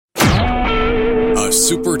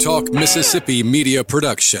SuperTalk Mississippi media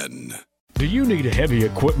production. Do you need heavy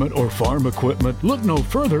equipment or farm equipment? Look no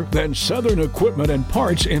further than Southern Equipment and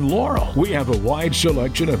Parts in Laurel. We have a wide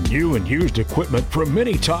selection of new and used equipment from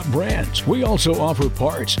many top brands. We also offer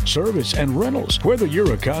parts, service, and rentals. Whether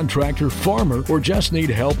you're a contractor, farmer, or just need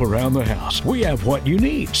help around the house, we have what you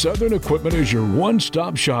need. Southern Equipment is your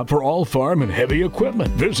one-stop shop for all farm and heavy equipment.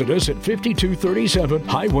 Visit us at 5237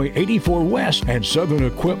 Highway 84 West and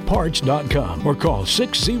SouthernEquipParts.com or call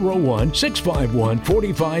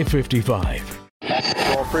 601-651-4555.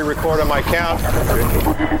 I'll pre-record on my count.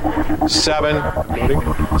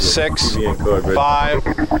 7, 6, 5,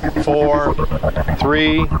 4,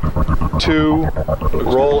 3, 2.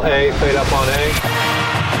 Roll A, fade up on A.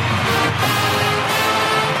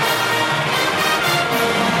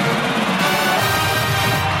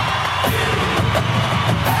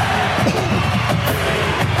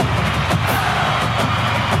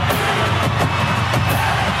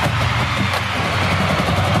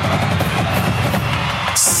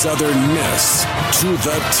 Southern Miss to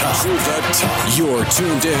the top. You're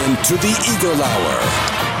tuned in to the Eagle Hour.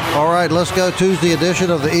 All right, let's go. Tuesday edition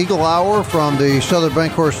of the Eagle Hour from the Southern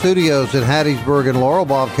Bancorp Studios in Hattiesburg and Laurel.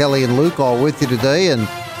 Bob Kelly and Luke all with you today, and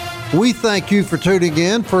we thank you for tuning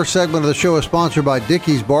in. First segment of the show is sponsored by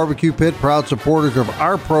Dickey's Barbecue Pit, proud supporters of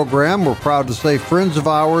our program. We're proud to say friends of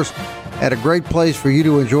ours at a great place for you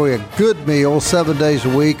to enjoy a good meal 7 days a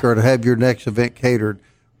week or to have your next event catered,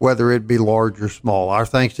 whether it be large or small. Our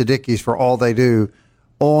thanks to Dickey's for all they do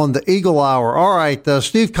on the Eagle Hour. All right,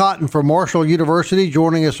 Steve Cotton from Marshall University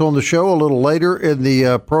joining us on the show a little later in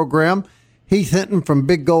the program. Heath Hinton from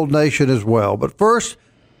Big Gold Nation as well. But first,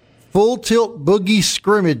 full tilt boogie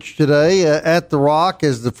scrimmage today at the Rock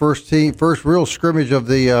as the first real scrimmage of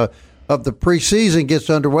the preseason gets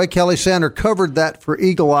underway. Kelly Sander covered that for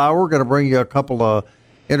Eagle Hour. We're going to bring you a couple of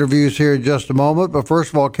interviews here in just a moment. But first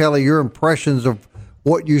of all, Kelly, your impressions of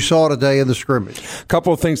what you saw today in the scrimmage. A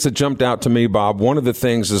couple of things that jumped out to me, Bob. One of the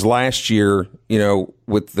things is last year,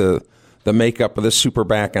 with the makeup of the super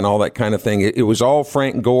back and all that kind of thing, it was all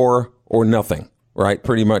Frank Gore or nothing, right?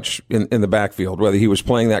 Pretty much in the backfield, whether he was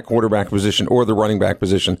playing that quarterback position or the running back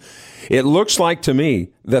position. It looks like to me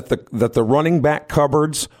that the running back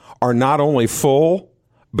cupboards are not only full,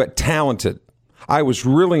 but talented. I was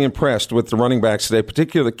really impressed with the running backs today,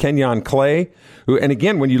 particularly Kenyon Clay, who, and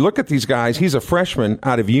again, when you look at these guys, he's a freshman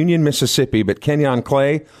out of Union, Mississippi, but Kenyon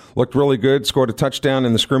Clay looked really good, scored a touchdown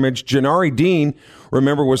in the scrimmage. Janari Dean,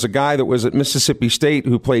 remember, was a guy that was at Mississippi State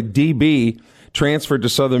who played DB, transferred to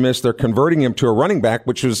Southern Miss. They're converting him to a running back,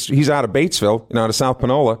 he's out of Batesville, out of South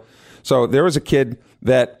Panola. So there was a kid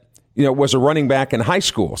that was a running back in high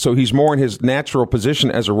school. So he's more in his natural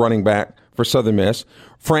position as a running back for Southern Miss.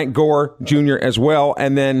 Frank Gore Jr. as well.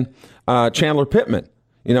 And then Chandler Pittman,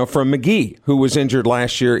 from McGee, who was injured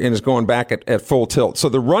last year and is going back at full tilt. So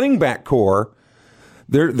the running back core,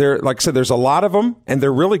 they're like I said, there's a lot of them, and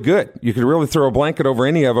they're really good. You could really throw a blanket over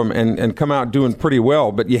any of them and come out doing pretty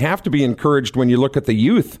well. But you have to be encouraged when you look at the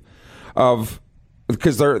youth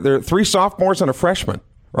because they're 3 sophomores and a freshman,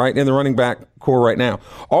 right, in the running back core right now.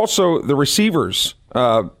 Also, the receivers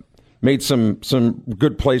made some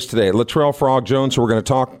good plays today. Latrell Frog Jones, who we're going to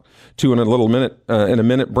talk to in a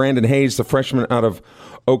minute. Brandon Hayes, the freshman out of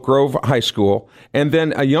Oak Grove High School, and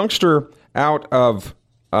then a youngster out of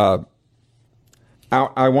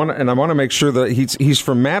I want to make sure that he's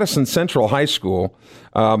from Madison Central High School,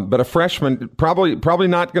 but a freshman, probably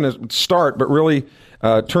not going to start, but really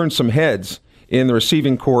turn some heads in the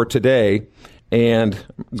receiving core today. And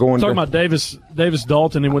talking about Davis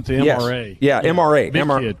Dalton, he went to MRA. Yes. Yeah,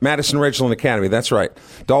 MRA, Madison Ridgeland Academy. That's right,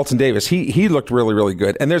 Dalton Davis. He looked really, really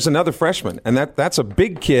good. And there's another freshman, and that's a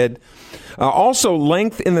big kid. Also,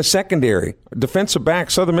 length in the secondary, defensive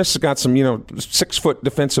backs. Southern Miss has got some 6-foot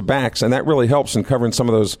defensive backs, and that really helps in covering some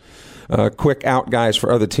of those quick out guys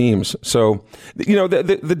for other teams. So,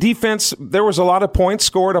 the defense, there was a lot of points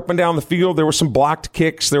scored up and down the field. There were some blocked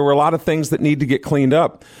kicks. There were a lot of things that need to get cleaned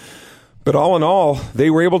up. But all in all,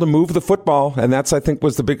 they were able to move the football, and that's, I think,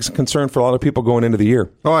 was the biggest concern for a lot of people going into the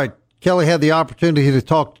year. All right. Kelly had the opportunity to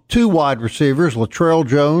talk to 2 wide receivers, Latrell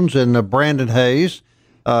Jones and Brandon Hayes.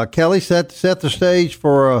 Kelly, set the stage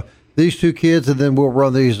for these 2 kids, and then we'll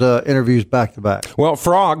run these interviews back to back. Well,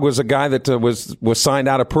 Frog was a guy that was signed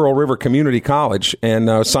out of Pearl River Community College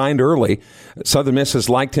and signed early. Southern Miss has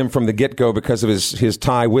liked him from the get-go because of his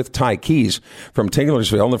tie with Ty Keys from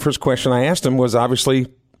Taylorsville. And the first question I asked him was obviously,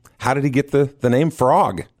 how did he get the name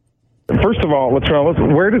Frog? First of all,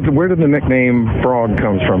 Latrell, where did the nickname Frog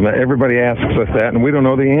comes from? Everybody asks us that, and we don't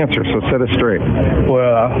know the answer, so set us straight.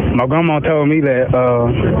 Well, my grandma told me that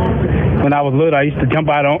when I was little, I used to jump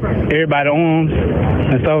out on everybody's arms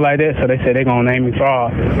and stuff like that. So they said they're going to name me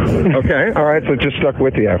Frog. Okay. All right. So it just stuck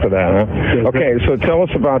with you after that, huh? Yes, okay. So tell us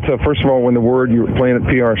about, first of all, when the word you were playing at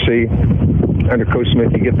PRC under Coach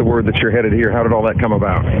Smith, you get the word that you're headed here. How did all that come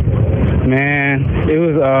about? Man, it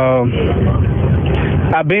was,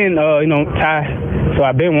 I've been, Ty, so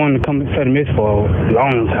I've been wanting to come to Southern Miss for a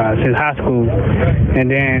long time, since high school.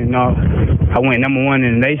 And then, I went #1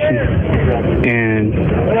 in the nation. And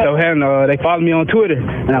so they followed me on Twitter.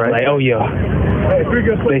 And I was like, oh, yeah.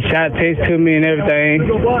 They shot text to me and everything.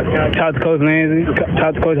 Talked to Coach Lindsey,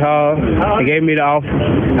 talked to Coach Hall. They gave me the offer.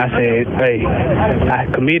 I said, hey, I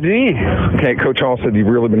committed in. Okay, Coach Hall said you've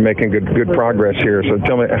really been making good progress here. So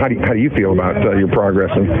tell me, how do you feel about your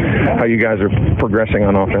progress and how you guys are progressing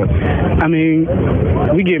on offense? I mean,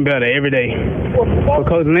 we getting better every day. For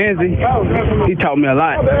Coach Lindsey, he taught me a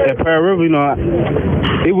lot. At Prairie River,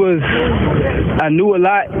 I knew a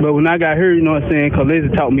lot, but when I got here, Coach Lindsey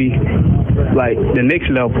taught me like the next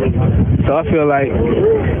level. So I feel like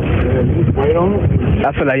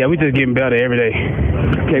we just getting better every day.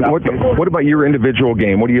 Okay, what about your individual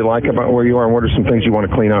game? What do you like about where you are, and what are some things you want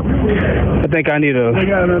to clean up? I think I need a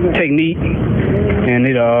technique and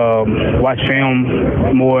need to watch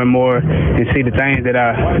film more and more and see the things that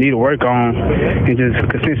I need to work on and just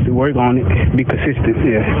consistently work on it. Be consistent,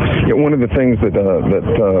 yeah. One of the things that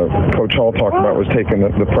Coach Hall talked about was taking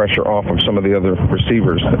the pressure off of some of the other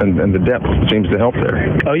receivers, and the depth seems to help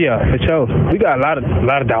there. Oh yeah, for sure. We got a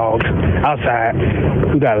lot of dogs outside.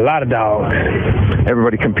 We got a lot of dogs.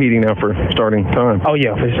 Everybody competing now for starting time. Oh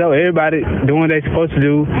yeah, for sure. Everybody doing what they're supposed to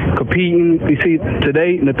do, competing. You see,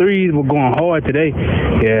 today the threes were going hard today.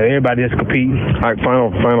 Yeah, everybody just competing. All right,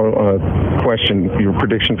 final question. Your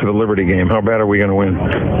prediction for the Liberty game. How bad are we going to win?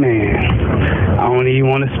 Man, I don't even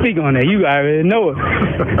want to speak on that. You already know it.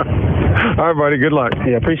 All right, buddy. Good luck.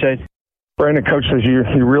 Yeah, appreciate it. Brandon, Coach says you're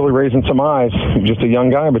really raising some eyes. You're just a young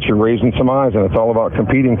guy, but you're raising some eyes, and it's all about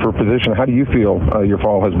competing for position. How do you feel your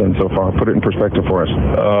fall has been so far? Put it in perspective for us.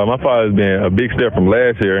 My fall has been a big step from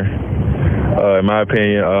last year, in my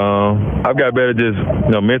opinion. I've got better just,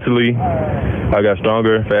 mentally. I got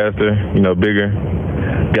stronger, faster, bigger.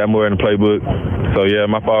 Got more in the playbook. So, yeah,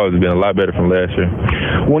 my fall has been a lot better from last year.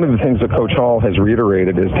 One of the things that Coach Hall has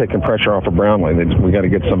reiterated is taking pressure off of Brownlee. We got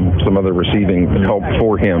to get some other receiving help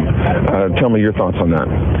for him. Tell me your thoughts on that.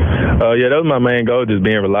 Yeah, that was my main goal, just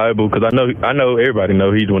being reliable, because I know everybody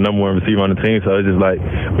know he's the #1 receiver on the team, so it's just like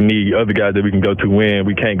we need other guys that we can go to win.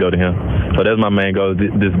 We can't go to him. So that's my main goal,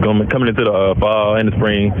 just coming into the fall and the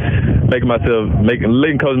spring,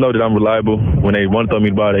 letting Coach know that I'm reliable. When they want to throw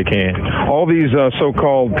me the ball, they can. All these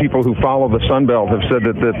so-called people who follow the Sun Belt have said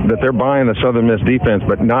that they're buying the Southern Miss defense,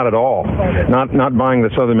 but not at all. Not buying the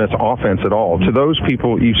Southern Miss offense at all. To those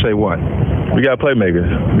people, you say what? We got playmakers.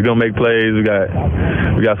 We're gonna make plays. We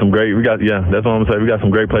got some great. That's what I'm gonna say. We got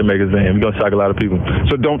some great playmakers, man. We're gonna shock a lot of people.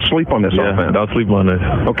 So don't sleep on this offense. Don't sleep on this.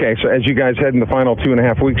 Okay, so as you guys head in the final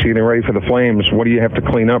 2.5 weeks, getting ready for the Flames, what do you have to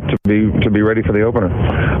clean up to be ready for the opener?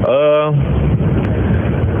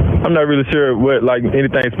 I'm not really sure what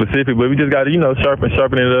anything specific, but we just got to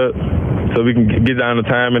sharpen it up so we can get down the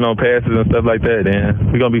timing on passes and stuff like that.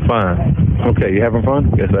 And we're gonna be fine. Okay, you having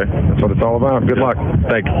fun? Yes, sir. That's what it's all about. Good luck.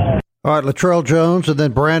 Thank you. All right, Latrell Jones and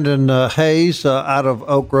then Brandon Hayes out of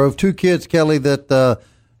Oak Grove. Two kids, Kelly, that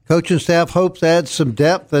coaching staff hopes adds some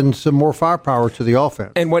depth and some more firepower to the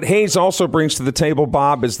offense. And what Hayes also brings to the table,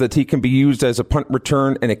 Bob, is that he can be used as a punt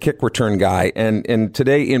return and a kick return guy. And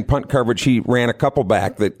today in punt coverage, he ran a couple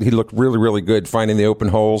back that he looked really, really good finding the open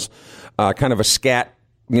holes, kind of a scat,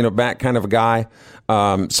 back kind of a guy.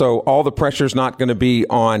 So all the pressure's not going to be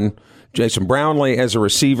on Jason Brownlee as a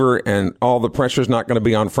receiver, and all the pressure's not going to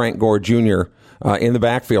be on Frank Gore Jr. In the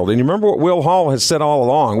backfield. And you remember what Will Hall has said all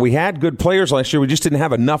along. We had good players last year. We just didn't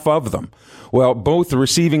have enough of them. Well, both the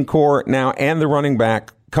receiving core now and the running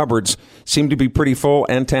back cupboards seem to be pretty full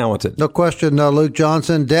and talented. No question, Luke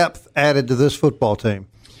Johnson, depth added to this football team.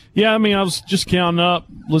 Yeah, I mean, I was just counting up,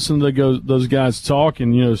 listening to those guys talk,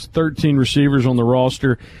 and, there's 13 receivers on the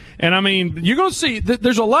roster. And, I mean, you're going to see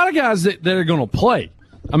there's a lot of guys that are going to play.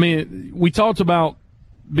 I mean, we talked about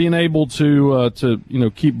being able to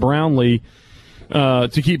keep Brownlee,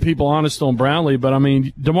 to keep people honest on Brownlee, but, I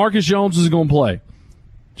mean, DeMarcus Jones is going to play.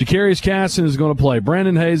 Ja'Karius Casson is going to play.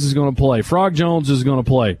 Brandon Hayes is going to play. Frog Jones is going to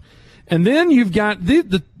play. And then you've got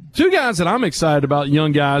the two guys that I'm excited about,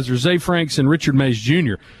 young guys, are Zay Franks and Richard Mays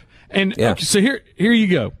Jr. And so here you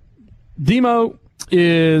go. Demo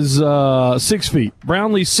is 6 feet.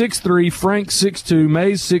 Brownlee 6'3", Frank 6'2",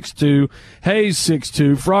 Mays 6'2", Hayes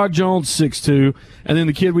 6'2", Frog Jones 6'2", and then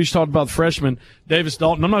the kid we just talked about, the freshman, Davis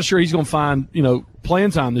Dalton. I'm not sure he's going to find,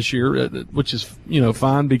 playing time this year, which is,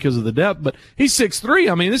 fine because of the depth, but he's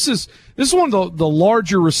 6'3". I mean, this is one of the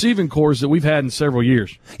larger receiving cores that we've had in several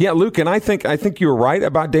years. Yeah, Luke, and I think you were right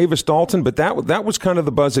about Davis Dalton, but that was kind of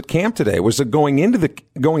the buzz at camp today. Was that going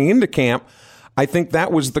into camp, I think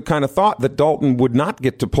that was the kind of thought that Dalton would not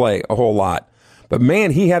get to play a whole lot. But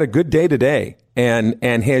man, he had a good day today. And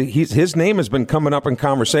his name has been coming up in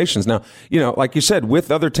conversations. Now, like you said, with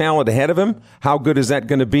other talent ahead of him, how good is that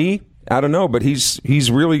going to be? I don't know, but he's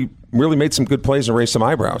really made some good plays and raised some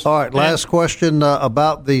eyebrows. All right, last question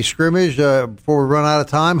about the scrimmage before we run out of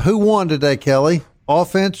time. Who won today, Kelly?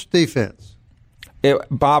 Offense, defense?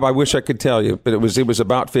 Bob, I wish I could tell you, but it was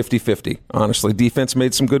about 50-50, honestly. Defense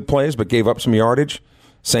made some good plays, but gave up some yardage.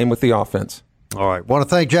 Same with the offense. All right. Want to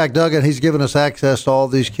thank Jack Duggan. He's given us access to all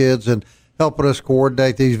these kids and helping us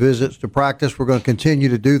coordinate these visits to practice. We're going to continue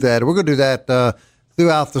to do that. We're going to do that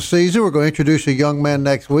throughout the season. We're going to introduce a young man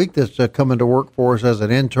next week that's coming to work for us as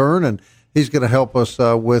an intern, and he's going to help us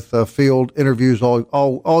with field interviews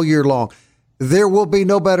all year long. There will be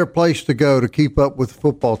no better place to go to keep up with the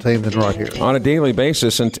football team than right here. On a daily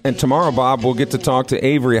basis. And tomorrow, Bob, we'll get to talk to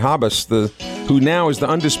Avery Habas, who now is the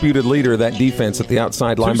undisputed leader of that defense at the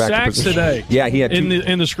outside linebacker sacks position. Today. Yeah, he had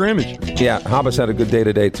in the scrimmage. Yeah, Habas had a good day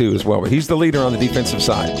today, too, as well. But he's the leader on the defensive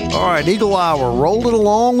side. All right, Eagle Hour, rolling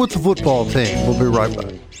along with the football team. We'll be right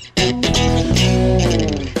back.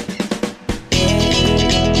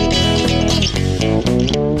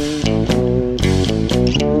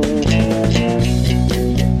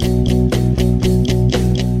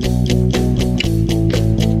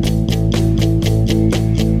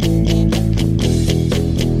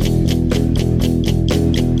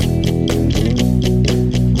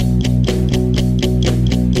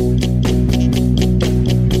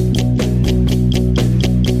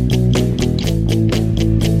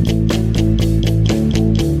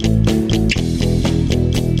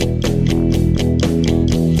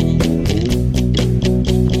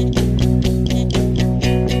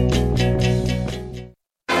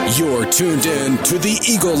 Tuned in to the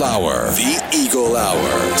Eagle Hour. The Eagle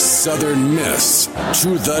Hour. Southern Miss to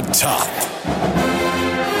the top.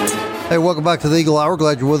 Hey, welcome back to the Eagle Hour.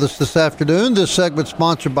 Glad you're with us this afternoon. This segment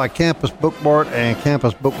sponsored by Campus Bookmart and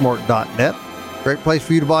campusbookmart.net. Great place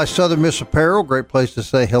for you to buy Southern Miss apparel. Great place to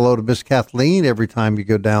say hello to Miss Kathleen every time you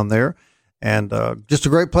go down there. And just a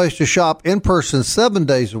great place to shop in person 7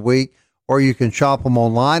 days a week, or you can shop them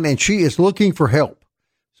online. And she is looking for help.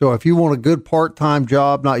 So if you want a good part-time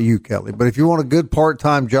job, not you, Kelly, but if you want a good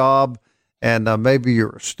part-time job and maybe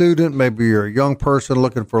you're a student, maybe you're a young person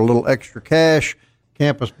looking for a little extra cash,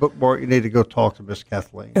 Campus Bookmart, you need to go talk to Miss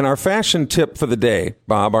Kathleen. And our fashion tip for the day,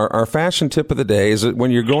 Bob, our fashion tip of the day is that when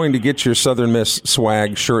you're going to get your Southern Miss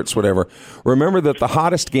swag, shirts, whatever, remember that the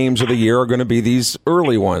hottest games of the year are going to be these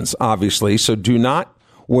early ones, obviously. So do not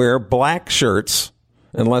wear black shirts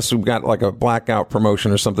unless we've got like a blackout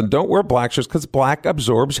promotion or something. Don't wear black shirts because black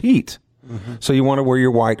absorbs heat. Mm-hmm. So you want to wear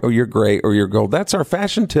your white or your gray or your gold. That's our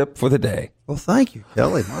fashion tip for the day. Well, thank you,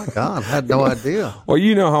 Kelly. My God, I had no idea. Well,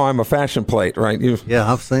 you know how I'm a fashion plate, right?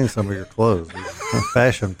 Yeah, I've seen some of your clothes.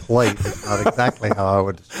 Fashion plate is not exactly how I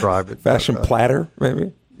would describe it. Fashion platter,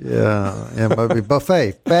 maybe? Yeah, maybe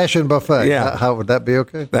buffet. Fashion buffet. Yeah. How would that be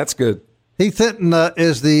okay? That's good. Heath Hinton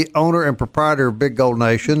is the owner and proprietor of Big Gold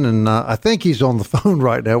Nation, and I think he's on the phone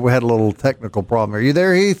right now. We had a little technical problem. Are you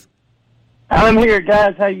there, Heath? I'm here,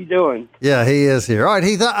 guys. How you doing? Yeah, he is here. All right,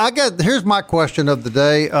 Heath, here's my question of the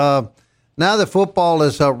day. Now that football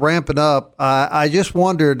is ramping up, I just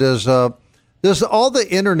wonder, does all the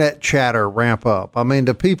internet chatter ramp up? I mean,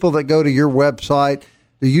 the people that go to your website,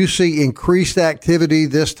 do you see increased activity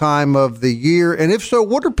this time of the year? And if so,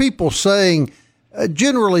 what are people saying,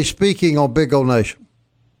 generally speaking, on Big Gold Nation?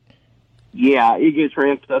 Yeah, it gets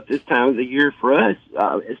ramped up this time of the year for us,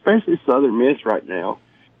 especially Southern Miss right now.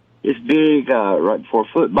 It's big right before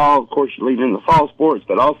football. Of course, you're leading in the fall sports,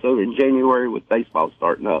 but also in January with baseball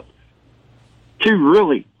starting up. Two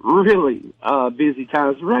really, really busy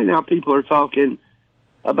times. Right now, people are talking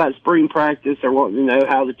about spring practice. They're wanting to know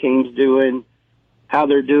how the team's doing, how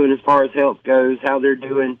they're doing as far as health goes, how they're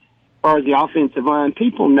doing as far as the offensive line.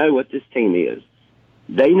 People know what this team is.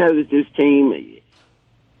 They know that this team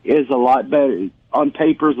is a lot better. On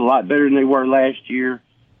paper, is a lot better than they were last year.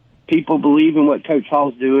 People believe in what Coach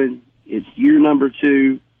Hall's doing. It's year number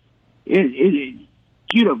 2.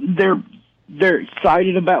 They're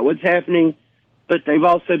excited about what's happening, but they've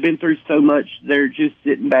also been through so much. They're just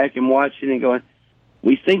sitting back and watching and going,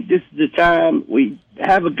 We think this is the time. We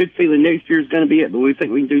have a good feeling next year is going to be it, but we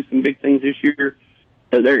think we can do some big things this year.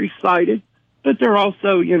 So they're excited, but they're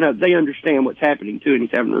also, they understand what's happening too, and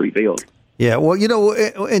he's having to rebuild. Yeah, well,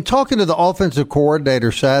 in talking to the offensive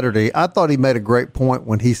coordinator Saturday, I thought he made a great point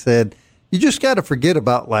when he said, you just got to forget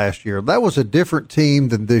about last year. That was a different team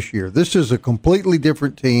than this year. This is a completely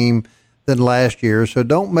different team than last year, so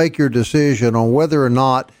don't make your decision on whether or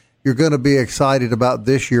not you're going to be excited about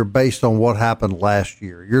this year based on what happened last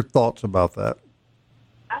year. Your thoughts about that?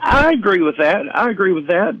 I agree with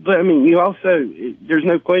that. But, I mean, you also, there's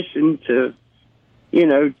no question to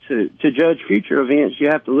judge future events, you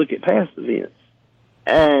have to look at past events.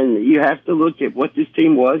 And you have to look at what this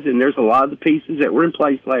team was, and there's a lot of the pieces that were in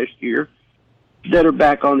place last year that are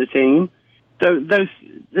back on the team. So the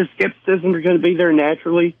skepticism are going to be there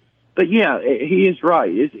naturally. But, yeah, he is right.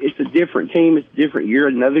 It's a different team. It's a different year,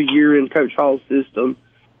 another year in Coach Hall's system.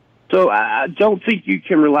 So I don't think you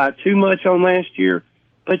can rely too much on last year,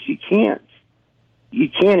 but you can't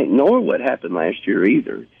ignore what happened last year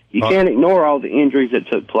either. You can't ignore all the injuries that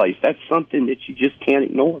took place. That's something that you just can't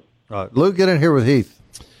ignore. All right. Luke, get in here with Heath.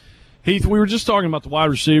 Heath, we were just talking about the wide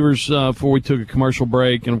receivers before we took a commercial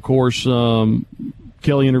break, and, of course,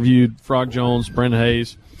 Kelly interviewed Frog Jones, Brent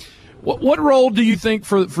Hayes. What role do you think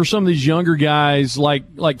for some of these younger guys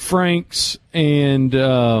like Franks and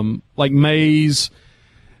like Mays?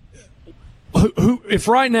 Who, if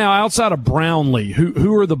right now outside of Brownlee,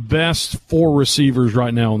 who are the best 4 receivers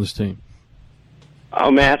right now on this team? Oh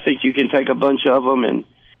man, I think you can take a bunch of them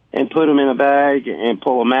and put them in a bag and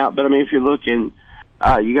pull them out. But I mean, if you're looking,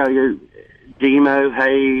 you got to go Demo,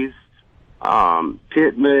 Hayes,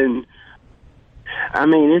 Pittman. I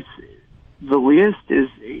mean, the list is.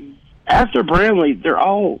 After Brownlee, they're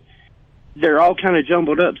all kind of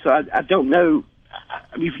jumbled up. So I don't know.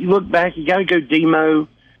 I mean, if you look back, you got to go Demo,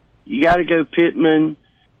 you got to go Pittman.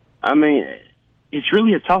 I mean, it's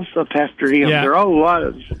really a toss-up after him. Yeah. They're all a lot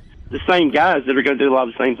of the same guys that are going to do a lot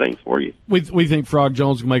of the same things for you. We think Frog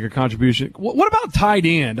Jones can make a contribution. What about tight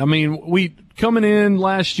end? I mean, we coming in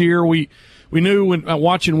last year, we knew when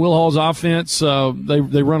watching Will Hall's offense, they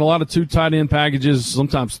run a lot of 2 tight end packages,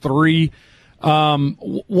 sometimes 3.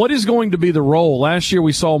 What is going to be the role? Last year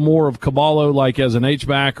we saw more of Caballo like as an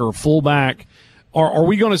H-back or fullback. Are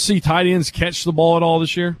we going to see tight ends catch the ball at all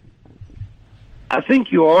this year? I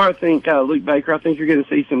think you are. I think Luke Baker, I think you're going to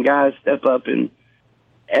see some guys step up and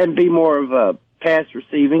be more of a pass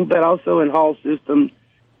receiving, but also in Hall's system,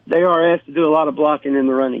 they are asked to do a lot of blocking in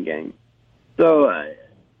the running game. So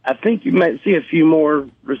I think you might see a few more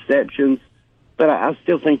receptions. But I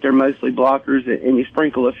still think they're mostly blockers, and you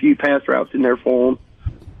sprinkle a few pass routes in there for them.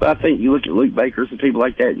 But I think you look at Luke Bakers and people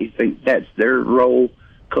like that, and you think that's their role.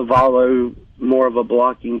 Cavallo, more of a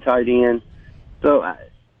blocking tight end. So, I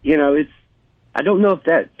don't know if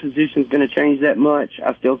that position is going to change that much.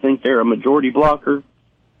 I still think they're a majority blocker.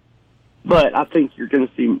 But I think you're going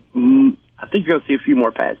to see a few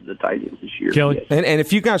more passes to tight ends this year. Kelly? Yes. And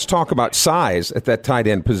if you guys talk about size at that tight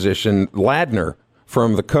end position, Ladner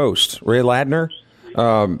from the coast, Ray Ladner.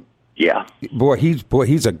 Yeah. Boy,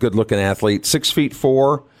 he's a good-looking athlete. 6'4",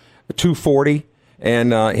 240,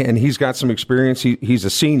 and he's got some experience. He's a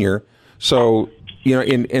senior, so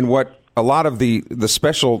in what a lot of the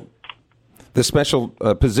special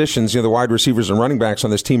positions, the wide receivers and running backs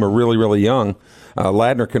on this team are really, really young.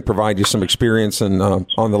 Ladner can provide you some experience and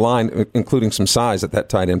on the line, including some size at that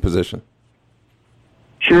tight end position.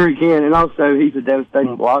 Sure he can, and also he's a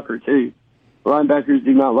devastating blocker too. Linebackers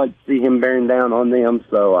do not like to see him bearing down on them.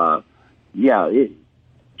 So,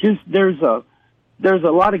 there's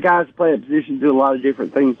a lot of guys play a position, do a lot of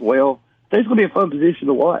different things well. So it's going to be a fun position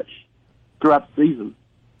to watch throughout the season.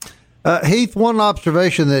 Heath, one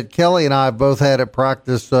observation that Kelly and I both had at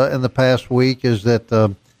practice in the past week is that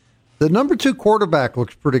the number 2 quarterback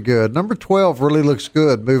looks pretty good. Number 12 really looks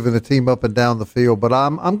good, moving the team up and down the field. But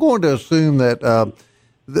I'm going to assume that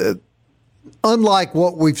unlike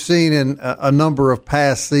what we've seen in a number of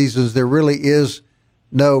past seasons, there really is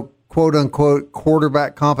no quote-unquote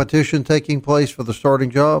quarterback competition taking place for the starting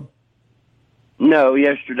job? No,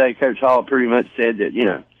 yesterday Coach Hall pretty much said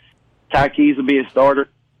that, Ty Keys will be a starter,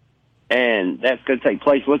 and that's going to take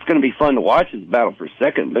place. What's going to be fun to watch is the battle for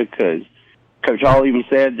second, because Coach Hall even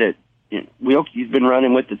said that Wilkie's been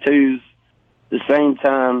running with the 2s the same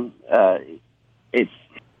time it's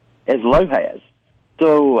as Lowe has.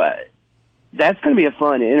 So that's going to be a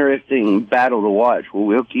fun, interesting battle to watch. Will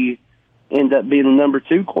Wilkie end up being the number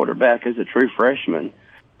 2 quarterback as a true freshman?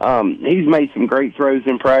 He's made some great throws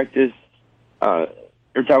in practice.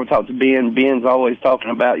 Every time we talk to Ben, Ben's always talking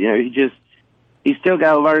about, He's still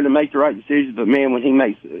got to learn to make the right decisions, but man, when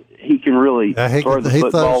he can really throw the he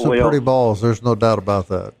football throws some well. pretty balls. There's no doubt about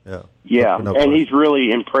that. Yeah, No and question. he's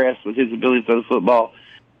really impressed with his ability to throw the football.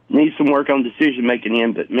 Needs some work on decision making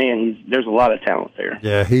him, but man, there's a lot of talent there.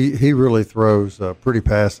 Yeah, he really throws pretty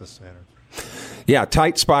passes, Sanders. Yeah,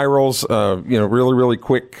 tight spirals. Really, really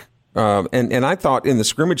quick. And I thought in the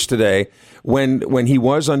scrimmage today, when he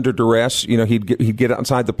was under duress, he'd get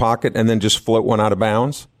outside the pocket and then just float one out of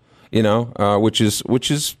bounds. Which is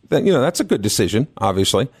that's a good decision,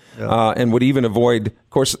 obviously, and would even avoid. Of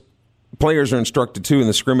course, players are instructed too in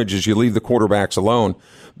the scrimmages. You leave the quarterbacks alone,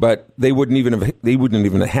 but they wouldn't even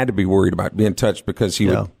have had to be worried about being touched because he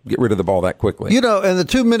would get rid of the ball that quickly. In the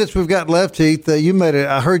 2 minutes we've got left, Heath, you made it.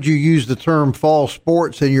 I heard you use the term fall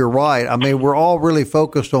sports, and you're right. I mean, we're all really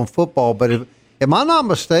focused on football, but am I not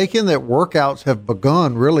mistaken that workouts have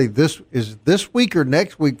begun? Really, this week or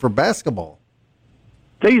next week for basketball?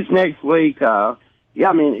 These next week, I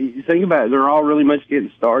mean, you think about it, they're all really much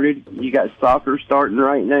getting started. You got soccer starting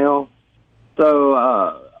right now. So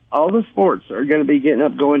all the sports are going to be getting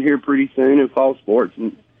up going here pretty soon in fall sports.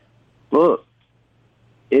 And look,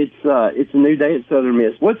 it's a new day at Southern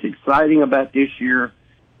Miss. What's exciting about this year,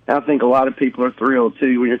 and I think a lot of people are thrilled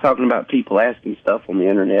too, when you're talking about people asking stuff on the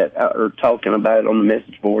internet or talking about it on the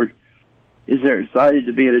message board, is they're excited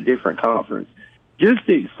to be at a different conference. Just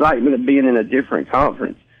the excitement of being in a different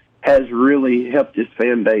conference has really helped this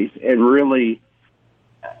fan base and really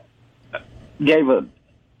gave a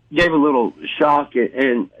little shock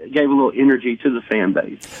and gave a little energy to the fan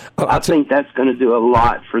base. I think that's going to do a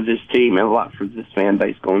lot for this team and a lot for this fan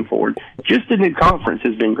base going forward. Just the new conference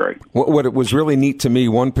has been great. What was really neat to me,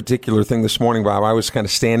 one particular thing this morning, Bob, I was kind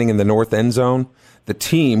of standing in the north end zone. The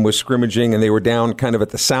team was scrimmaging, and they were down kind of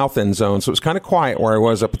at the south end zone, so it was kind of quiet where I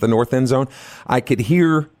was up at the north end zone. I could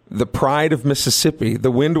hear the pride of Mississippi.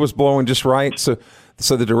 The wind was blowing just right, so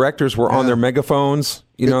the directors were on their megaphones.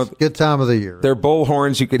 Good time of the year. Their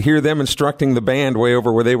bullhorns, you could hear them instructing the band way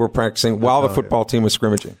over where they were practicing while the football team was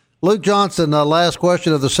scrimmaging. Luke Johnson, last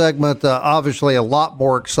question of the segment. Obviously, a lot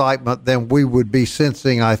more excitement than we would be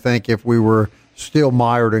sensing, I think, if we were still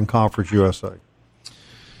mired in Conference USA.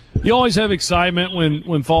 You always have excitement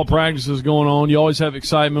when fall practice is going on. You always have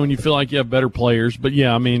excitement when you feel like you have better players. But,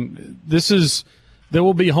 yeah, I mean, there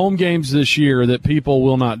will be home games this year that people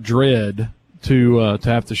will not dread to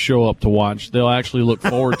have to show up to watch. They'll actually look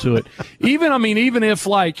forward to it. Even if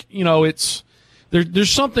it's there's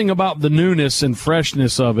something about the newness and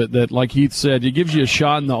freshness of it that, like Heath said, it gives you a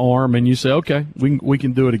shot in the arm, and you say, okay, we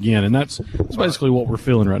can do it again. And that's basically what we're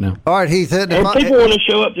feeling right now. All right, Heath. And people want to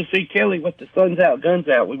show up to see Kelly with the sun's out, guns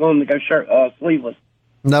out. We want them to go sleeveless.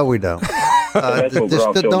 No, we don't.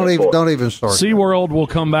 Don't even start. SeaWorld will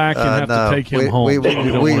come back and have to take him home.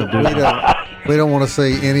 We don't want to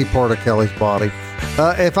see any part of Kelly's body.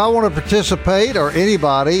 If I want to participate, or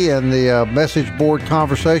anybody in the message board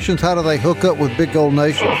conversations, how do they hook up with Big Gold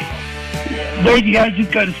Nation? There you guys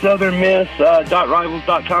just go to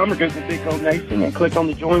southernmiss.rivals.com or go to Big Gold Nation and click on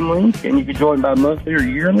the join link, and you can join by monthly or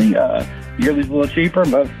yearly. Yearly's a little cheaper,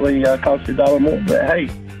 monthly costs you $1 more. But hey,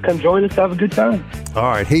 come join us, have a good time. All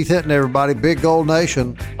right, Heath Hinton, everybody, Big Gold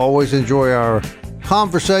Nation. Always enjoy our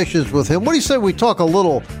conversations with him. What do you say we talk a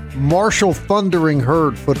little Marshall Thundering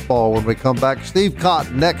Herd football when we come back? Steve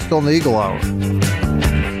Cotton next on the Eagle Hour.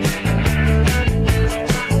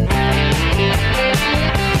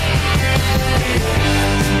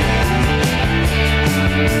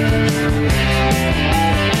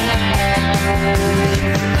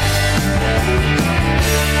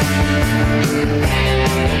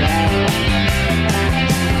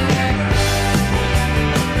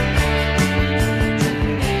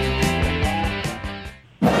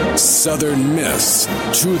 Southern Miss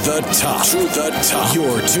to the top. To the top.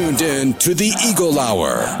 You're tuned in to the Eagle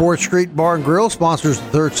Hour. 4th Street Bar and Grill sponsors the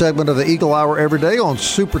third segment of the Eagle Hour every day on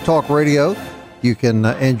Super Talk Radio. You can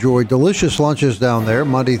enjoy delicious lunches down there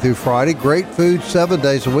Monday through Friday. Great food 7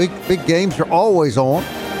 days a week. Big games are always on.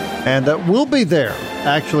 And we'll be there.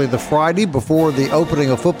 Actually, the Friday before the opening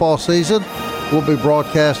of football season, we'll be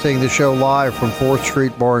broadcasting the show live from 4th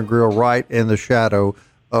Street Bar and Grill right in the shadow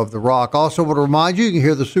of the Rock. Also want to remind you, you can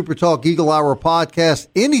hear the Super Talk Eagle Hour podcast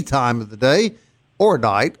any time of the day or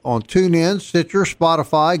night on TuneIn, Stitcher,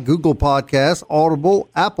 Spotify, Google Podcasts, Audible,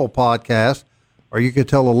 Apple Podcasts, or you can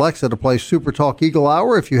tell Alexa to play Super Talk Eagle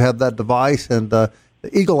Hour if you have that device, and the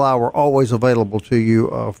Eagle Hour always available to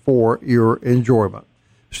you for your enjoyment.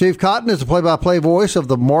 Steve Cotton is the play-by-play voice of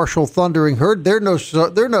the Marshall Thundering Herd. They're no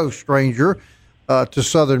stranger to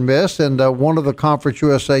Southern Miss, and one of the Conference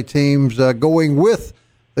USA teams going with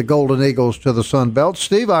the Golden Eagles to the Sun Belt.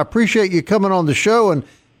 Steve, I appreciate you coming on the show, and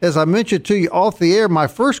as I mentioned to you off the air, my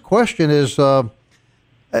first question is, are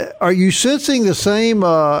you sensing the same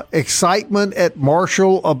excitement at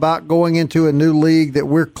Marshall about going into a new league that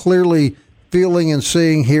we're clearly feeling and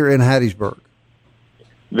seeing here in Hattiesburg?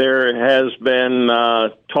 There has been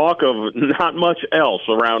talk of not much else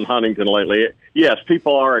around Huntington lately. Yes,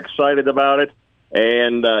 people are excited about it,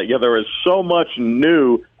 and there is so much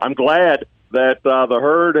new. I'm glad that the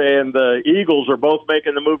Herd and the Eagles are both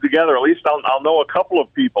making the move together. At least I'll know a couple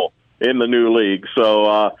of people in the new league,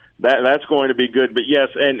 so that's going to be good. But yes,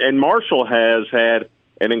 and Marshall has had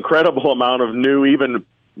an incredible amount of new, even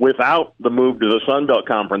without the move to the Sun Belt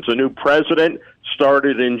Conference. A new president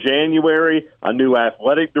started in January. A new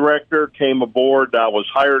athletic director came aboard, was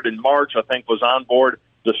hired in March, I think was on board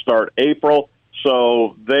to start April.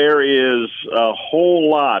 So there is a whole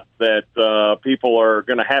lot that people are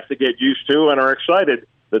going to have to get used to and are excited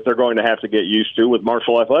that they're going to have to get used to with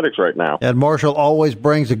Marshall Athletics right now. And Marshall always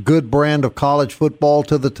brings a good brand of college football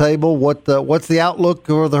to the table. What's the outlook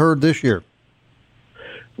for the Herd this year?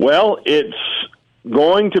 Well, it's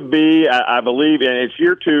going to be, I believe, and it's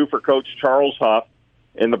year 2 for Coach Charles Huff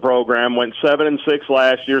in the program. Went 7-6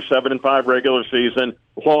 last year, 7-5 regular season.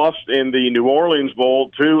 Lost in the New Orleans Bowl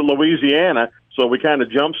to Louisiana, so we kind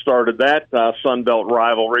of jump-started that Sun Belt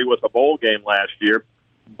rivalry with a bowl game last year.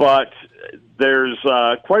 But there's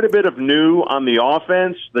quite a bit of new on the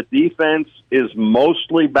offense. The defense is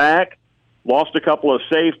mostly back. Lost a couple of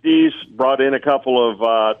safeties, brought in a couple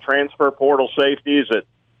of transfer portal safeties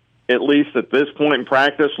at least at this point in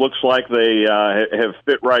practice, looks like they have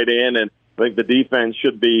fit right in, and I think the defense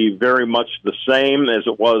should be very much the same as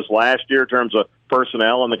it was last year in terms of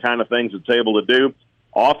personnel and the kind of things it's able to do.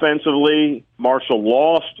 Offensively, Marshall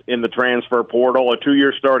lost in the transfer portal a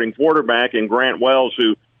 2-year starting quarterback in Grant Wells,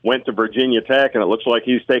 who went to Virginia Tech, and it looks like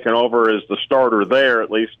he's taken over as the starter there.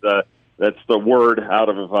 At least that's the word out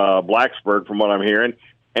of Blacksburg from what I'm hearing.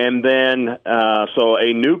 And then so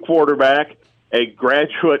a new quarterback, a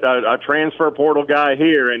graduate, a transfer portal guy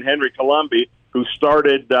here in Henry Columbi, who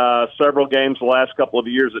started several games the last couple of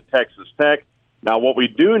years at Texas Tech. Now, what we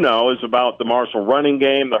do know is about the Marshall running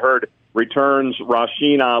game. The Herd returns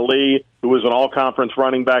Rasheen Ali, who was an all-conference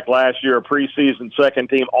running back last year, a preseason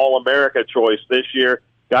second-team All-America choice this year.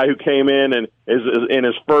 Guy who came in and is in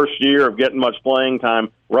his first year of getting much playing time,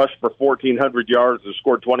 rushed for 1,400 yards and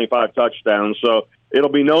scored 25 touchdowns. So it'll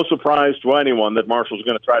be no surprise to anyone that Marshall's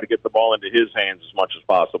going to try to get the ball into his hands as much as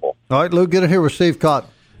possible. All right, Lou, get it here with Steve Cotton.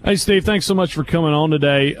 Hey, Steve, thanks so much for coming on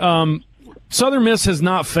today. Southern Miss has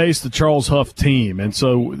not faced the Charles Huff team, and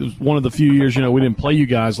so it was one of the few years, we didn't play you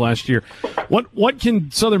guys last year. What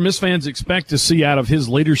can Southern Miss fans expect to see out of his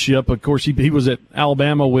leadership? Of course, he was at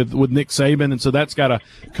Alabama with Nick Saban, and so that's got to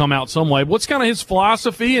come out some way. What's kind of his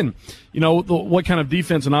philosophy, and what kind of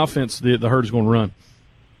defense and offense the Herd is going to run?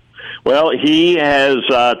 Well, he has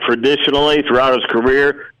traditionally, throughout his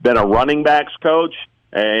career, been a running backs coach.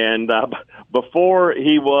 And before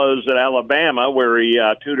he was at Alabama, where he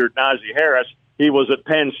tutored Najee Harris, he was at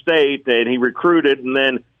Penn State, and he recruited and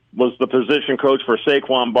then was the position coach for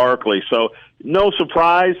Saquon Barkley. So no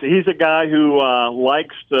surprise, he's a guy who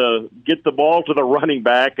likes to get the ball to the running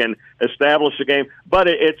back and establish the game. But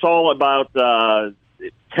it's all about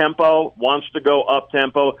tempo, wants to go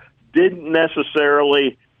up-tempo, didn't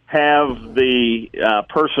necessarily have the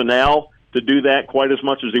personnel to do that quite as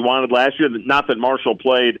much as he wanted last year. Not that Marshall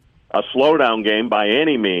played a slowdown game by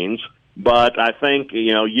any means, but I think,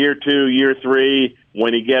 year 2, year 3,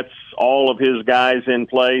 when he gets all of his guys in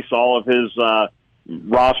place, all of his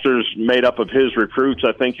rosters made up of his recruits,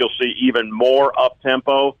 I think you'll see even more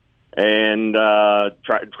up-tempo and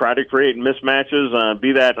try to create mismatches,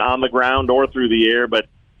 be that on the ground or through the air, but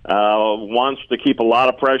wants to keep a lot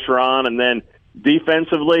of pressure on. And then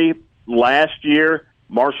defensively, last year,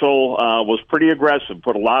 Marshall was pretty aggressive,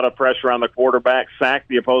 put a lot of pressure on the quarterback, sacked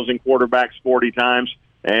the opposing quarterbacks 40 times,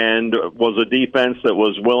 and was a defense that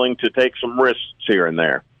was willing to take some risks here and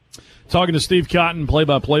there. Talking to Steve Cotton,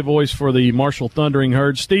 play-by-play voice for the Marshall Thundering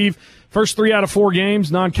Herd. Steve, first 3 out of 4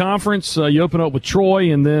 games, non-conference. You open up with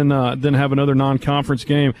Troy and then have another non-conference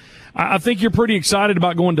game. I think you're pretty excited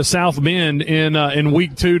about going to South Bend in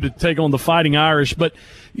week 2 to take on the Fighting Irish. But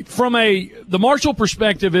from the Marshall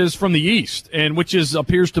perspective is from the East, and which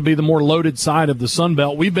appears to be the more loaded side of the Sun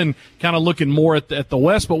Belt. We've been kind of looking more at the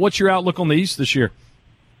West. But what's your outlook on the East this year?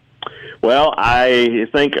 Well, I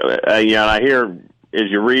think I hear as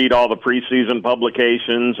you read all the preseason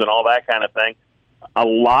publications and all that kind of thing, a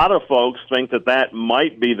lot of folks think that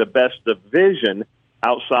might be the best division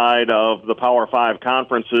outside of the Power 5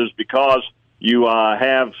 conferences because you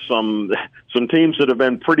have some teams that have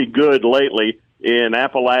been pretty good lately. in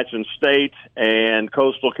Appalachian State and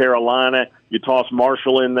Coastal Carolina. You toss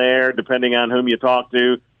Marshall in there, depending on whom you talk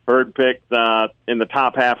to. Herd picked in the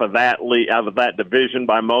top half of that out of that division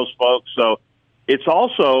by most folks. So it's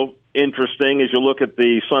also interesting as you look at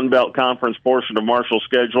the Sun Belt Conference portion of Marshall's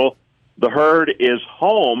schedule. The Herd is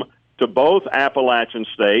home to both Appalachian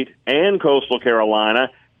State and Coastal Carolina,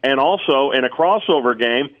 and also in a crossover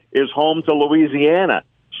game is home to Louisiana.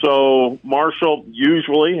 So Marshall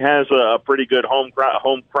usually has a pretty good home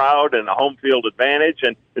crowd and a home field advantage,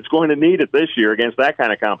 and it's going to need it this year against that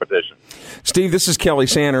kind of competition. Steve, this is Kelly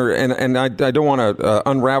Sander, and I don't want to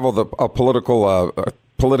unravel a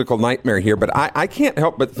political nightmare here, but I can't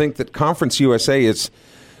help but think that Conference USA is,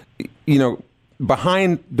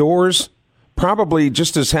 behind doors, probably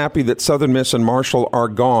just as happy that Southern Miss and Marshall are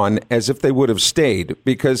gone as if they would have stayed,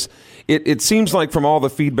 because it seems like from all the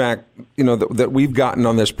feedback that we've gotten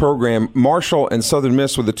on this program, Marshall and Southern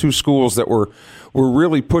Miss were the two schools that were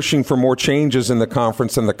really pushing for more changes in the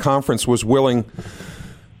conference, and the conference was willing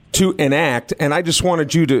to enact. And I just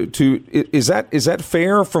wanted you to is that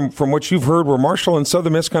fair from what you've heard? Were Marshall and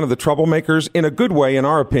Southern Miss kind of the troublemakers in a good way, in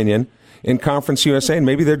our opinion, in Conference USA, and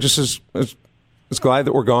maybe they're just as glad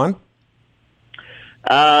that we're gone?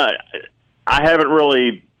 I haven't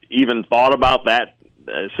really even thought about that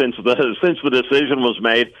since the decision was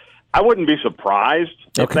made. I wouldn't be surprised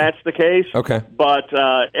if that's the case. Okay. But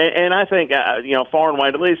and I think far and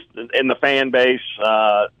wide, at least in the fan base,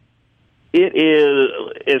 it is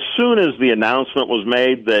as soon as the announcement was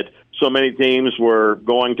made that so many teams were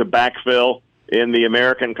going to backfill in the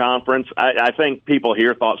American Conference, I think people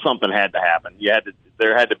here thought something had to happen.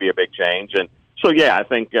 There had to be a big change, and so yeah, I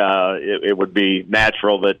think it would be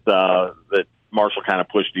natural that Marshall kind of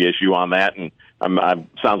pushed the issue on that, and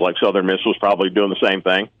sounds like Southern Miss was probably doing the same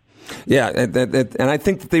thing. Yeah, and I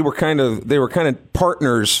think that they were kind of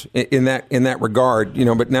partners in that regard,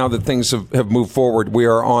 But now that things have moved forward, we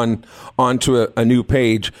are onto a new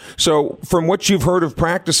page. So, from what you've heard of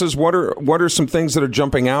practices, what are some things that are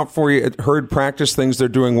jumping out for you at Herd practice? Things they're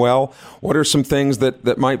doing well. What are some things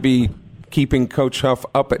that might be keeping Coach Huff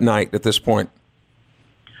up at night at this point?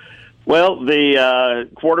 Well, the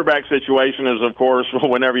quarterback situation is, of course,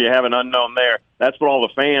 whenever you have an unknown there, that's what all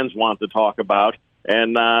the fans want to talk about.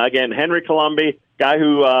 And, again, Henry Colombi, guy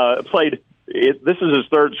who played – this is his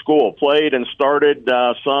third school, played and started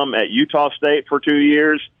some at Utah State for 2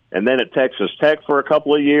 years and then at Texas Tech for a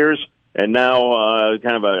couple of years, and now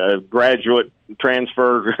kind of a graduate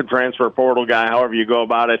transfer portal guy, however you go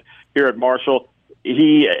about it, here at Marshall.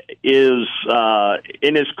 He is,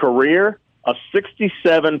 in his career, a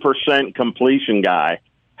 67% completion guy.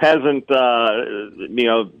 Hasn't,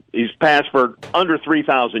 he's passed for under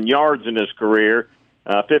 3,000 yards in his career,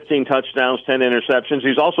 15 touchdowns, 10 interceptions.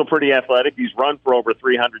 He's also pretty athletic. He's run for over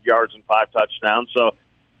 300 yards and 5 touchdowns. So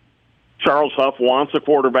Charles Huff wants a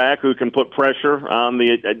quarterback who can put pressure on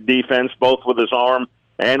the defense, both with his arm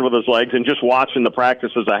and with his legs. And just watching the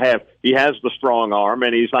practices I have, he has the strong arm,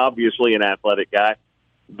 and he's obviously an athletic guy.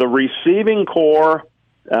 The receiving core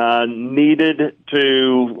needed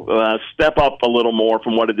to step up a little more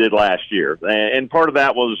from what it did last year. And part of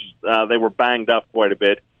that was they were banged up quite a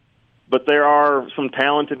bit. But there are some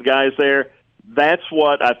talented guys there. That's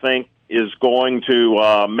what I think is going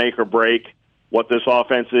to make or break what this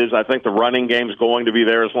offense is. I think the running game is going to be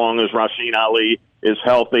there as long as Rasheen Ali is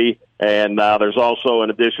healthy. And there's also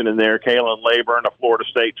an addition in there, Kalen Leyburn, a Florida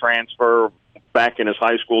State transfer, back in his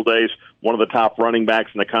high school days, one of the top running backs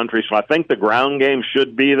in the country. So I think the ground game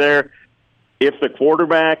should be there. If the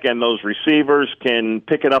quarterback and those receivers can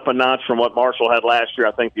pick it up a notch from what Marshall had last year,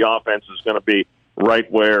 I think the offense is going to be right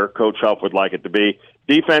where Coach Huff would like it to be.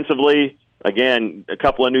 Defensively, again, a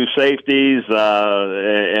couple of new safeties,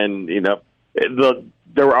 and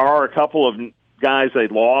there are a couple of guys they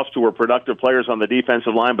lost who were productive players on the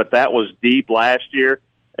defensive line, but that was deep last year.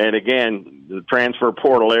 And again, the transfer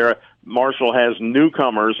portal era, Marshall has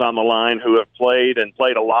newcomers on the line who have played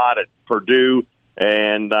a lot at Purdue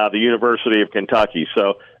and the University of Kentucky.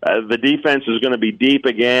 So the defense is going to be deep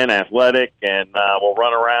again, athletic, and will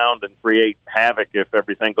run around and create havoc if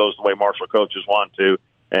everything goes the way Marshall coaches want to.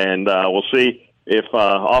 And we'll see if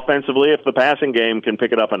offensively, if the passing game can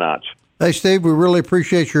pick it up a notch. Hey, Steve, we really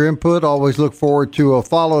appreciate your input. Always look forward to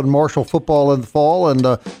following Marshall football in the fall, and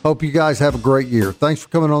hope you guys have a great year. Thanks for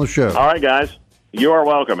coming on the show. All right, guys. You are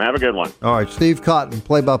welcome. Have a good one. All right, Steve Cotton,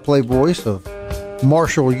 play-by-play voice of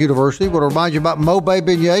Marshall University. Want to remind you about Mobay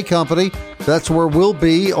Beignet Company. That's where we'll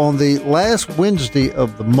be on the last Wednesday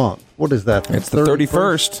of the month. What is that? It's the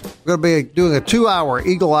 31st. We're going to be doing a 2-hour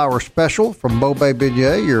Eagle Hour special from Mobay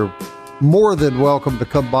Beignet. You're more than welcome to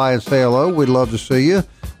come by and say hello. We'd love to see you.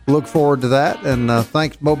 look forward to that. And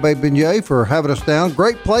thanks, Bobé Beignet, for having us down.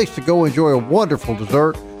 Great place to go enjoy a wonderful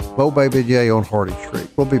dessert. Bobé Beignet on Hardy Street.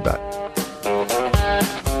 We'll be back.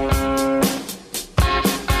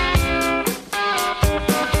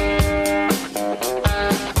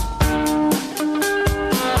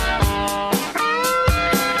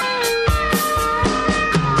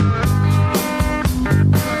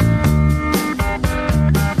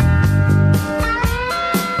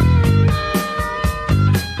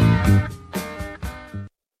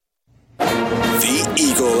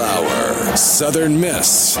 Southern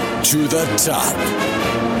Miss to the top.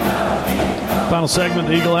 Final segment,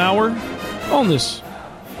 the Eagle Hour, on this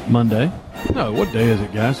Monday. No, what day is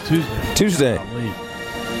it, guys? Tuesday.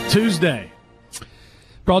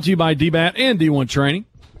 Brought to you by DBAT and D1 Training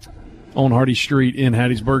on Hardy Street in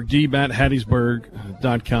Hattiesburg. DBAT,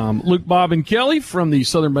 Hattiesburg.com. Luke, Bob, and Kelly from the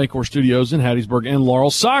Southern Bancorp Studios in Hattiesburg and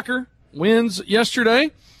Laurel. Soccer wins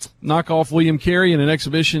yesterday. Knock off William Carey in an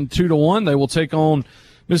exhibition 2-1. They will take on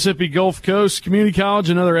Mississippi Gulf Coast Community College,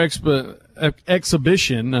 another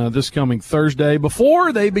exhibition this coming Thursday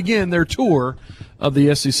before they begin their tour of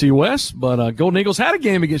the SEC West. But Golden Eagles had a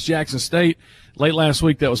game against Jackson State late last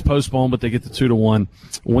week that was postponed, but they get the 2-1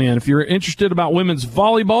 win. If you're interested about women's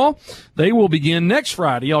volleyball, they will begin next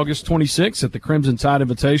Friday, August 26th, at the Crimson Tide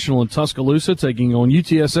Invitational in Tuscaloosa, taking on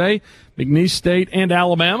UTSA, McNeese State, and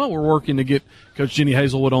Alabama. We're working to get Coach Jenny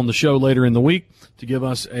Hazelwood on the show later in the week to give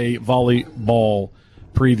us a volleyball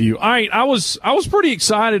preview. All right, I was pretty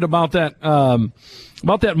excited about that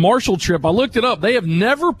Marshall trip. I looked it up. They have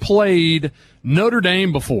never played Notre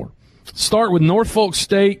Dame before. Start with Norfolk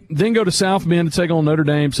State, then go to South Bend to take on Notre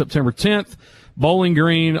Dame September 10th. Bowling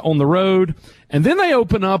Green on the road, and then they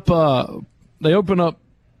open up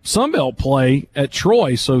Sunbelt play at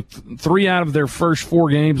Troy. So 3 out of their first 4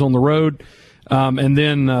 games on the road. And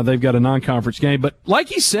then they've got a non-conference game. But like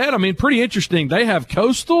he said, I mean, pretty interesting. They have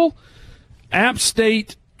Coastal, App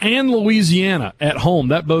State, and Louisiana at home.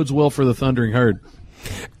 That bodes well for the Thundering Herd.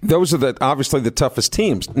 Those are obviously the toughest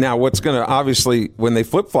teams. Now, what's going to obviously when they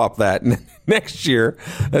flip-flop that next year,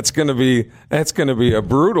 that's going to be a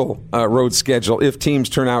brutal road schedule if teams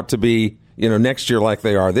turn out to be next year like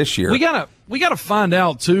they are this year. We gotta find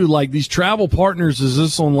out too. Like these travel partners, is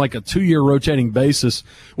this on like a 2-year rotating basis,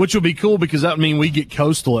 which would be cool because that would mean we get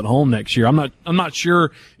Coastal at home next year. I'm not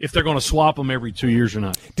sure if they're going to swap them every 2 years or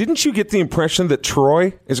not. Didn't you get the impression that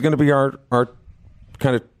Troy is going to be our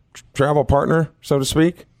kind of travel partner, so to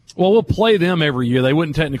speak? Well, we'll play them every year. They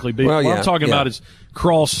wouldn't technically be. What I'm talking about is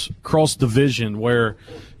cross division, where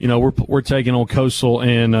we're taking on Coastal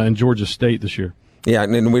and Georgia State this year. Yeah,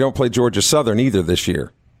 and we don't play Georgia Southern either this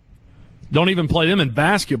year. Don't even play them in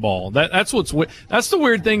basketball. That's the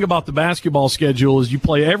weird thing about the basketball schedule is you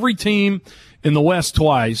play every team in the West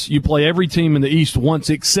twice. You play every team in the East once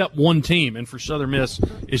except one team, and for Southern Miss,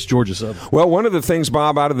 it's Georgia Southern. Well, one of the things,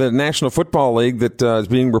 Bob, out of the National Football League that is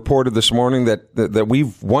being reported this morning that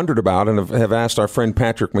we've wondered about and have asked our friend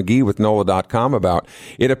Patrick McGee with NOLA.com about,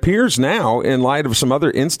 it appears now, in light of some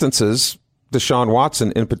other instances, Deshaun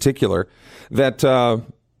Watson in particular, that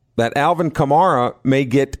Alvin Kamara may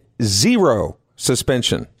get 0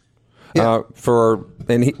 suspension. Yeah.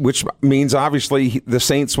 Which means obviously the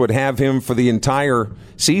Saints would have him for the entire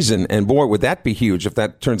season, and boy, would that be huge if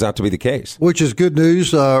that turns out to be the case. Which is good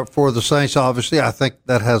news for the Saints. Obviously, I think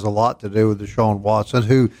that has a lot to do with Deshaun Watson,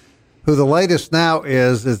 who the latest now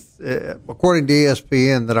is according to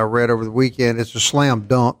ESPN that I read over the weekend, it's a slam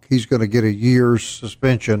dunk. He's going to get a year's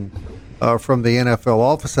suspension from the NFL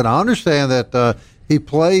office, and I understand that he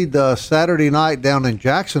played Saturday night down in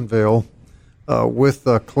Jacksonville with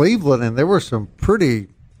Cleveland, and there were some pretty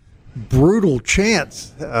brutal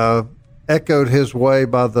chants echoed his way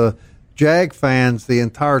by the Jag fans the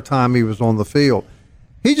entire time he was on the field.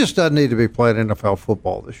 He just doesn't need to be playing NFL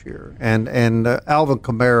football this year. And Alvin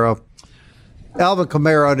Kamara,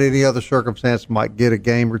 under any other circumstance, might get a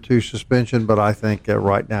game or 2 suspension, but I think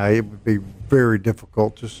right now it would be very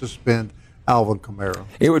difficult to suspend Alvin Kamara.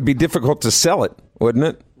 It would be difficult to sell it, wouldn't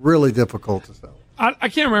it? Really difficult to sell. I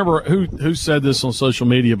can't remember who said this on social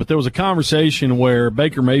media, but there was a conversation where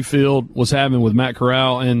Baker Mayfield was having with Matt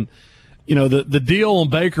Corral, and the deal on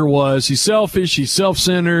Baker was he's selfish, he's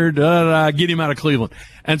self-centered, get him out of Cleveland.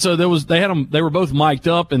 And so they were both mic'd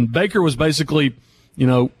up, and Baker was basically,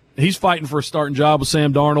 he's fighting for a starting job with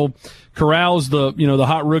Sam Darnold. Corral's the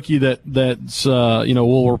hot rookie that's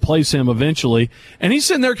will replace him eventually, and he's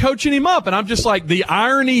sitting there coaching him up, and I'm just like, the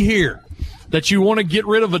irony here. That you want to get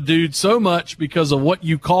rid of a dude so much because of what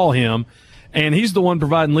you call him, and he's the one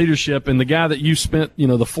providing leadership, and the guy that you spent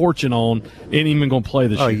the fortune on ain't even going to play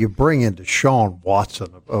this year. You bring in Deshaun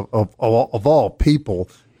Watson of all people,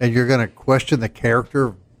 and you're going to question the character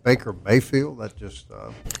of Baker Mayfield. That just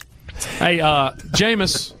Hey,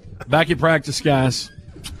 Jameis, back at practice, guys.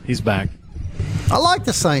 He's back. I like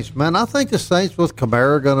the Saints, man. I think the Saints with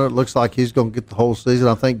Kamara looks like he's going to get the whole season.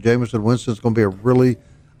 I think Jameson Winston's going to be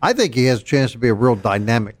I think he has a chance to be a real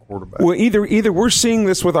dynamic quarterback. Well, either we're seeing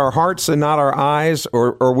this with our hearts and not our eyes,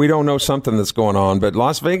 or we don't know something that's going on. But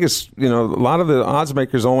Las Vegas, a lot of the odds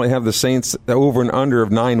makers only have the Saints over and under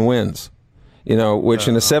of 9 wins. Which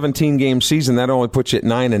in a 17-game season that only puts you at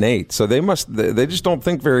 9-8. So they just don't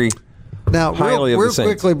think very highly of the Saints. Real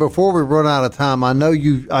quickly before we run out of time, I know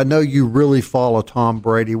you really follow Tom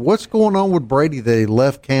Brady. What's going on with Brady that he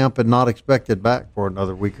left camp and not expected back for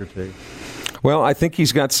another week or two? Well, I think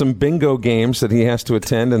he's got some bingo games that he has to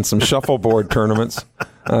attend and some shuffleboard tournaments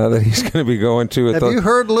that he's going to be going to. Have you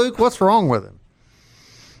heard, Luke? What's wrong with him?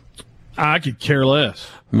 I could care less.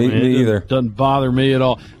 Me either. Doesn't bother me at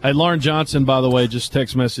all. Hey, Lauren Johnson, by the way, just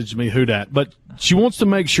text messaged me, who dat? But she wants to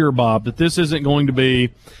make sure, Bob, that this isn't going to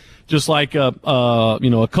be just like a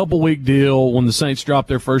couple-week deal when the Saints drop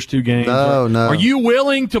their first 2 games. No. Are you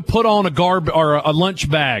willing to put on a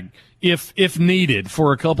lunch bag if needed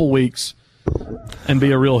for a couple weeks? And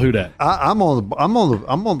be a real who-dat. I'm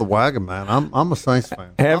on the wagon, man. I'm a Saints fan.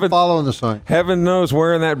 I'm following the Saints. Heaven knows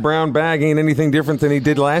wearing that brown bag ain't anything different than he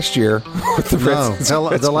did last year with the Redskins.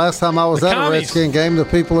 The last time I was at a Redskin game, the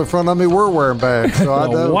people in front of me were wearing bags. So I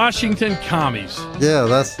know. Washington Commies. Yeah,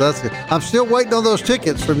 that's good. I'm still waiting on those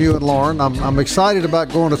tickets from you and Lauren. I'm excited about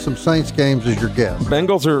going to some Saints games as your guest.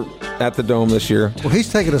 Bengals are at the Dome this year. Well,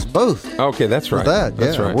 he's taking us both. Okay, that's right.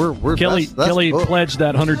 That's right. We're Kelly pledged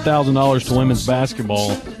that $100,000 to women's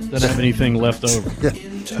basketball. Doesn't have anything left over.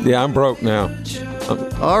 Yeah, I'm broke now.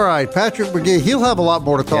 All right, Patrick McGee, he'll have a lot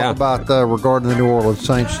more to talk about regarding the New Orleans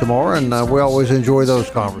Saints tomorrow, and we always enjoy those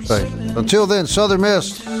conversations. Until then, Southern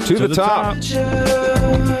Miss to the top. I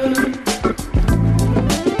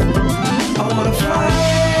want to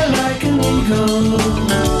fly like an eagle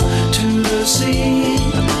to the sea.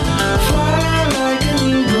 Fly like an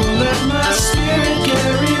eagle, let my spirit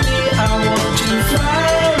carry me. I want to fly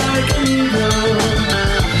like an eagle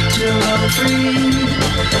till I'm free.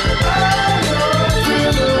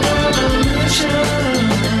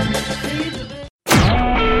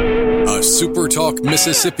 A SuperTalk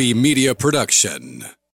Mississippi media production.